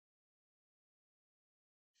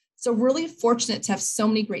So really fortunate to have so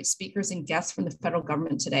many great speakers and guests from the federal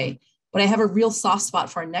government today. But I have a real soft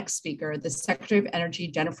spot for our next speaker, the Secretary of Energy,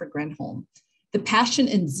 Jennifer Granholm. The passion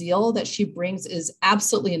and zeal that she brings is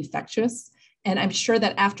absolutely infectious. And I'm sure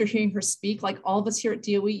that after hearing her speak, like all of us here at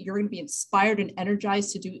DOE, you're going to be inspired and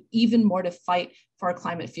energized to do even more to fight for our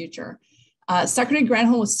climate future. Secretary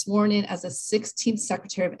Granholm was sworn in as the 16th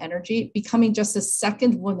Secretary of Energy, becoming just the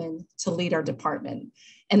second woman to lead our department.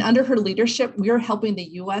 And under her leadership, we are helping the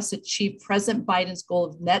US achieve President Biden's goal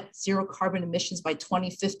of net zero carbon emissions by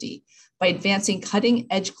 2050 by advancing cutting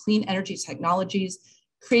edge clean energy technologies,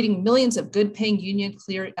 creating millions of good paying union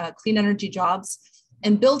clean energy jobs,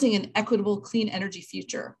 and building an equitable clean energy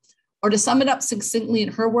future. Or to sum it up succinctly in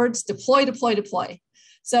her words, deploy, deploy, deploy.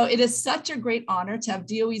 So it is such a great honor to have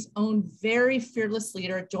DOE's own very fearless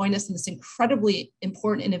leader join us in this incredibly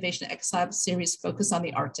important Innovation X-Lab series focused on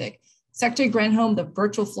the Arctic. Secretary Granholm, the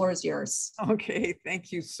virtual floor is yours. Okay,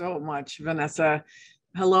 thank you so much, Vanessa.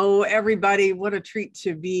 Hello, everybody. What a treat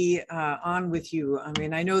to be on with you. I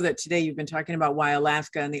mean, I know that today you've been talking about why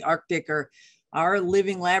Alaska and the Arctic are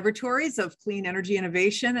living laboratories of clean energy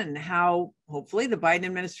innovation, and how hopefully the Biden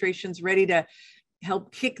administration's ready to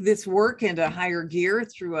help kick this work into higher gear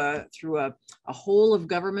through a whole of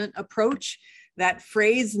government approach. That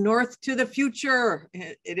phrase, north to the future,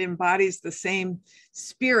 it embodies the same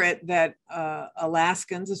spirit that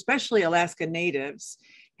Alaskans, especially Alaska natives,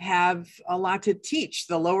 have a lot to teach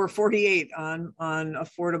the lower 48 on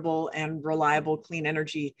affordable and reliable clean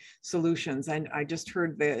energy solutions. And I just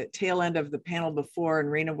heard the tail end of the panel before, and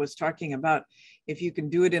Raina was talking about if you can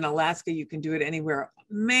do it in Alaska, you can do it anywhere.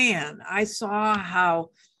 Man, I saw how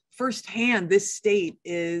firsthand this state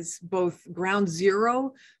is both ground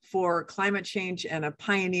zero for climate change and a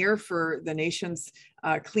pioneer for the nation's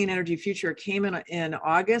clean energy future. It came in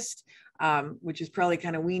August. Which is probably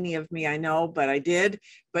kind of weenie of me, I know, but I did.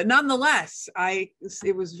 But nonetheless,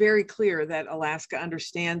 it was very clear that Alaska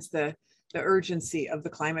understands the urgency of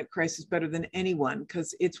the climate crisis better than anyone,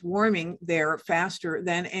 because it's warming there faster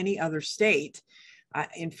than any other state.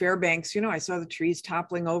 In Fairbanks, I saw the trees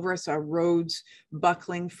toppling over. I saw roads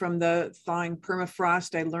buckling from the thawing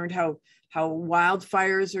permafrost. I learned how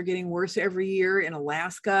wildfires are getting worse every year in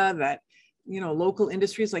Alaska, that local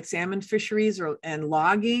industries like salmon fisheries and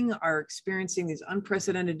logging are experiencing these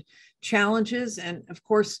unprecedented challenges. And of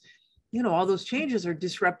course, all those changes are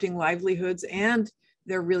disrupting livelihoods, and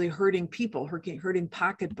they're really hurting people, hurting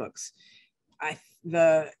pocketbooks.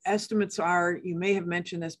 The estimates are, you may have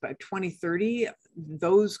mentioned this, by 2030,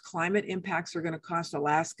 those climate impacts are going to cost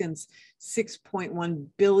Alaskans $6.1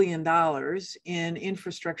 billion in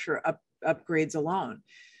infrastructure upgrades alone.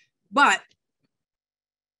 But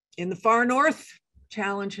in the far north,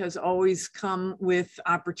 challenge has always come with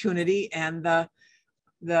opportunity, and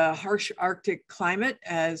the harsh Arctic climate,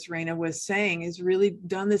 as Raina was saying, has really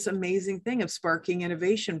done this amazing thing of sparking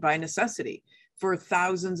innovation by necessity for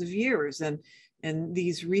thousands of years. And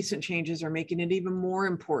these recent changes are making it even more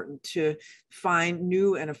important to find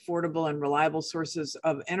new and affordable and reliable sources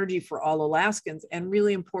of energy for all Alaskans, and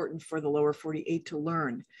really important for the lower 48 to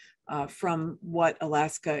learn from what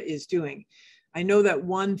Alaska is doing. I know that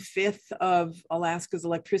 1/5 of Alaska's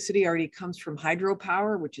electricity already comes from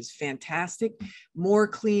hydropower, which is fantastic. More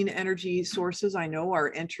clean energy sources, I know,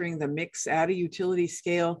 are entering the mix at a utility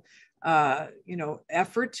scale,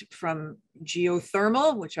 effort, from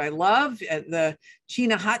geothermal, which I love, at the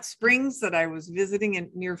Chena Hot Springs that I was visiting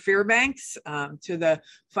near Fairbanks, to the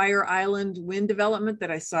Fire Island wind development that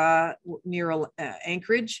I saw near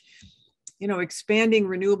Anchorage. Expanding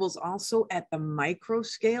renewables also at the micro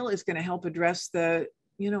scale is going to help address the,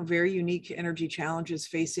 very unique energy challenges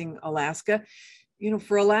facing Alaska.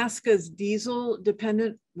 For Alaska's diesel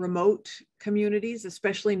dependent remote communities,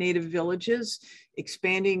 especially native villages,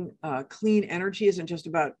 expanding clean energy isn't just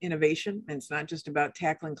about innovation, and it's not just about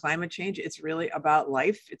tackling climate change. It's really about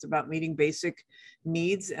life. It's about meeting basic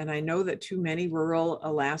needs. And I know that too many rural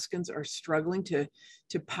Alaskans are struggling to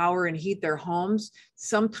power and heat their homes,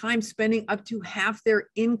 sometimes spending up to half their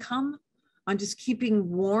income on just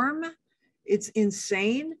keeping warm. It's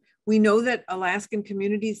insane. We know that Alaskan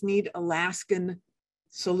communities need Alaskan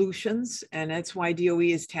solutions, and that's why DOE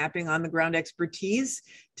is tapping on the ground expertise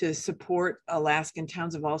to support Alaskan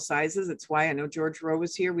towns of all sizes. That's why I know George Rowe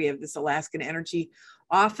was here. We have this Alaskan Energy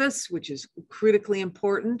Office, which is critically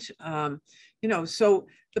important. So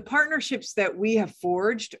the partnerships that we have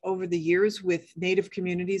forged over the years with Native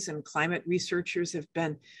communities and climate researchers have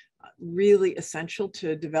been really essential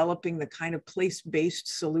to developing the kind of place-based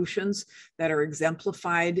solutions that are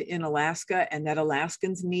exemplified in Alaska and that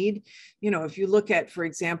Alaskans need. If you look at, for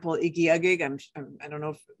example, Igiugig, I don't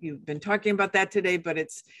know if you've been talking about that today, but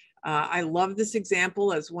it's I love this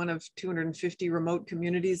example as one of 250 remote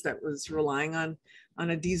communities that was relying on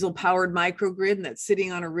a diesel-powered microgrid, and that's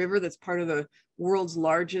sitting on a river that's part of the world's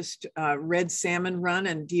largest red salmon run,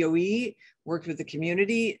 and DOE worked with the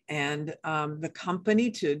community and the company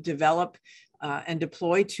to develop and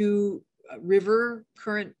deploy 2 river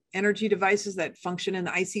current energy devices that function in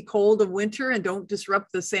the icy cold of winter and don't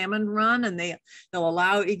disrupt the salmon run. And they'll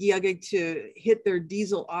allow Igiyagig to hit their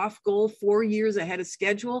diesel off goal 4 years ahead of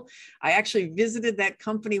schedule. I actually visited that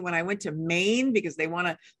company when I went to Maine because they want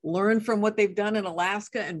to learn from what they've done in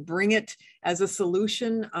Alaska and bring it as a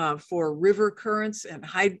solution for river currents and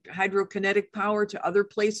hydrokinetic power to other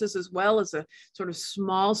places, as well as a sort of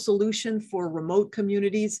small solution for remote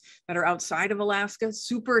communities that are outside of Alaska.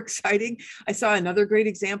 Super exciting. I saw another great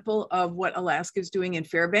example of what Alaska is doing in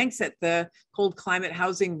Fairbanks at the Cold Climate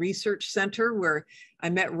Housing Research Center, where I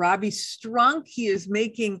met Robbie Strunk. He is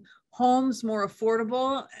making homes more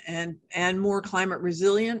affordable and more climate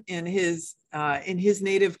resilient in his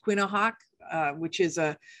native Quinnahock, which is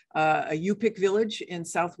a Yupik village in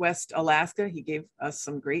Southwest Alaska. He gave us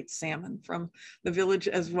some great salmon from the village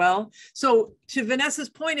as well. So to Vanessa's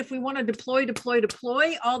point, if we want to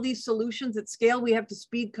deploy all these solutions at scale, we have to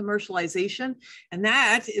speed commercialization. And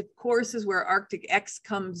that, of course, is where Arctic X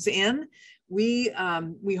comes in. We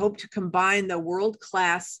hope to combine the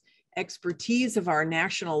world-class expertise of our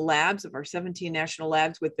national labs, of our 17 national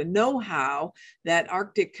labs, with the know-how that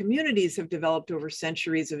Arctic communities have developed over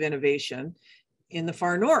centuries of innovation in the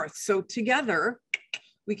far north. So together,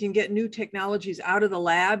 we can get new technologies out of the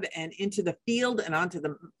lab and into the field and onto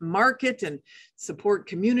the market and support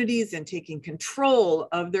communities in taking control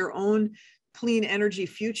of their own clean energy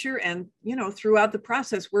future. And, you know, throughout the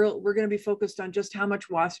process, we're going to be focused on just how much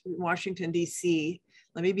Washington, D.C.,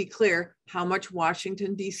 let me be clear, how much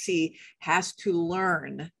Washington, D.C. has to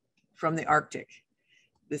learn from the Arctic.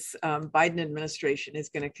 This Biden administration is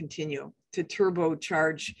going to continue to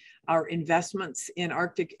turbocharge our investments in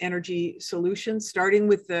Arctic energy solutions, starting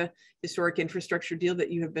with the historic infrastructure deal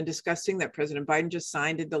that you have been discussing that President Biden just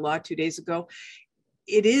signed into law 2 days ago.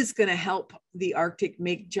 It is going to help the Arctic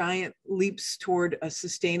make giant leaps toward a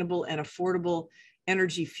sustainable and affordable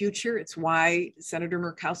energy future. It's why Senator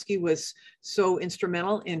Murkowski was so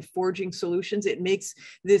instrumental in forging solutions. It makes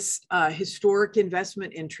this historic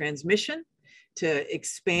investment in transmission to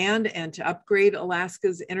expand and to upgrade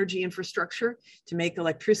Alaska's energy infrastructure, to make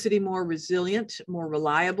electricity more resilient, more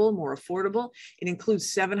reliable, more affordable. It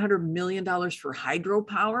includes $700 million for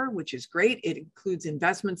hydropower, which is great. It includes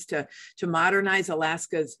investments to modernize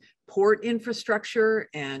Alaska's port infrastructure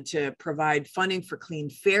and to provide funding for clean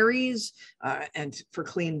ferries and for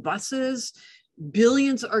clean buses.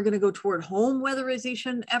 Billions are going to go toward home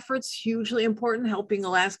weatherization efforts, hugely important, helping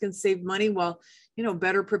Alaskans save money while, you know,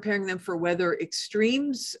 better preparing them for weather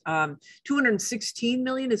extremes. 216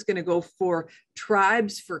 million is going to go for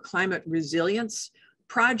tribes for climate resilience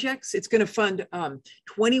projects. It's going to fund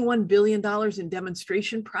 $21 billion in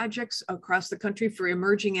demonstration projects across the country for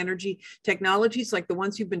emerging energy technologies like the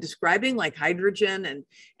ones you've been describing, like hydrogen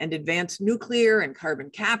and advanced nuclear and carbon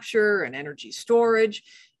capture and energy storage,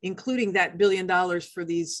 including that $1 billion for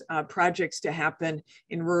these projects to happen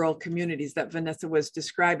in rural communities that Vanessa was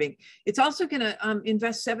describing. It's also going to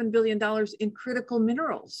invest $7 billion in critical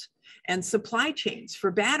minerals and supply chains for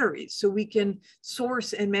batteries, so we can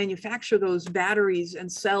source and manufacture those batteries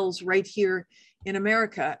and cells right here in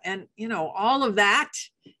America. And, you know, all of that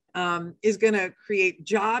is going to create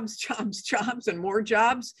jobs, and more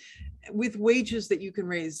jobs with wages that you can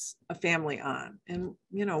raise a family on. And,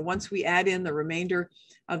 you know, once we add in the remainder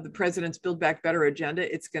of the president's Build Back Better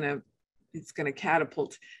agenda, it's going to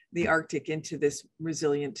catapult the Arctic into this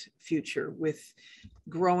resilient future with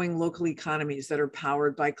growing local economies that are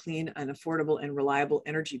powered by clean and affordable and reliable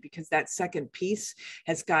energy, because that second piece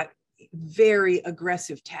has got very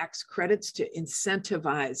aggressive tax credits to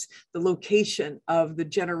incentivize the location of the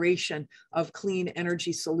generation of clean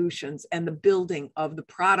energy solutions and the building of the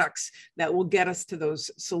products that will get us to those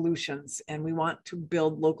solutions. And we want to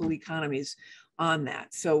build local economies on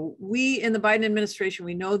that. So we in the Biden administration,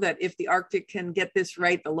 we know that if the Arctic can get this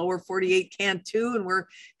right, the lower 48 can too, and we're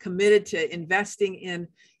committed to investing in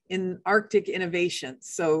Arctic innovation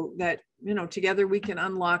so that, you know, together we can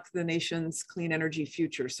unlock the nation's clean energy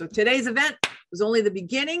future. So today's event was only the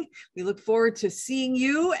beginning. We look forward to seeing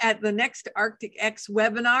you at the next Arctic X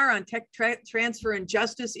webinar on tech transfer and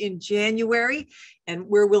justice in January, and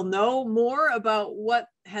where we'll know more about what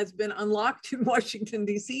has been unlocked in Washington,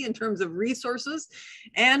 D.C. in terms of resources.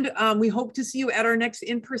 And we hope to see you at our next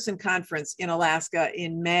in-person conference in Alaska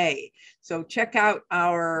in May. So check out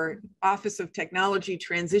our Office of Technology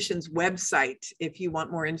Transitions website if you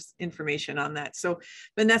want more information on that. So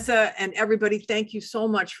Vanessa and everybody, thank you so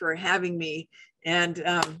much for having me. And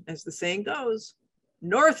as the saying goes,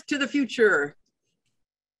 north to the future.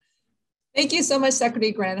 Thank you so much,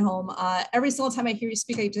 Secretary Granholm. Every single time I hear you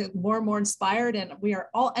speak, I get more and more inspired, and we are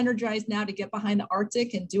all energized now to get behind the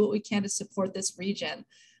Arctic and do what we can to support this region.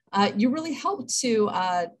 You really help to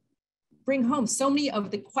bring home so many of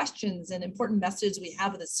the questions and important messages we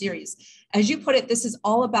have in the series. As you put it, this is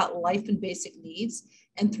all about life and basic needs.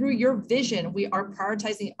 And through your vision, we are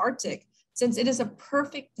prioritizing the Arctic, since it is a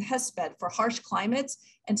perfect testbed for harsh climates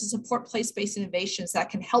and to support place-based innovations that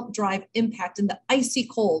can help drive impact in the icy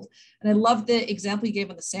cold. And I love the example you gave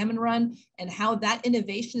on the salmon run and how that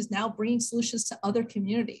innovation is now bringing solutions to other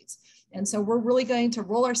communities. And so we're really going to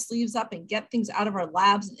roll our sleeves up and get things out of our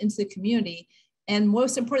labs and into the community. And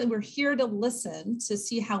most importantly, we're here to listen to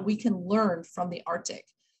see how we can learn from the Arctic.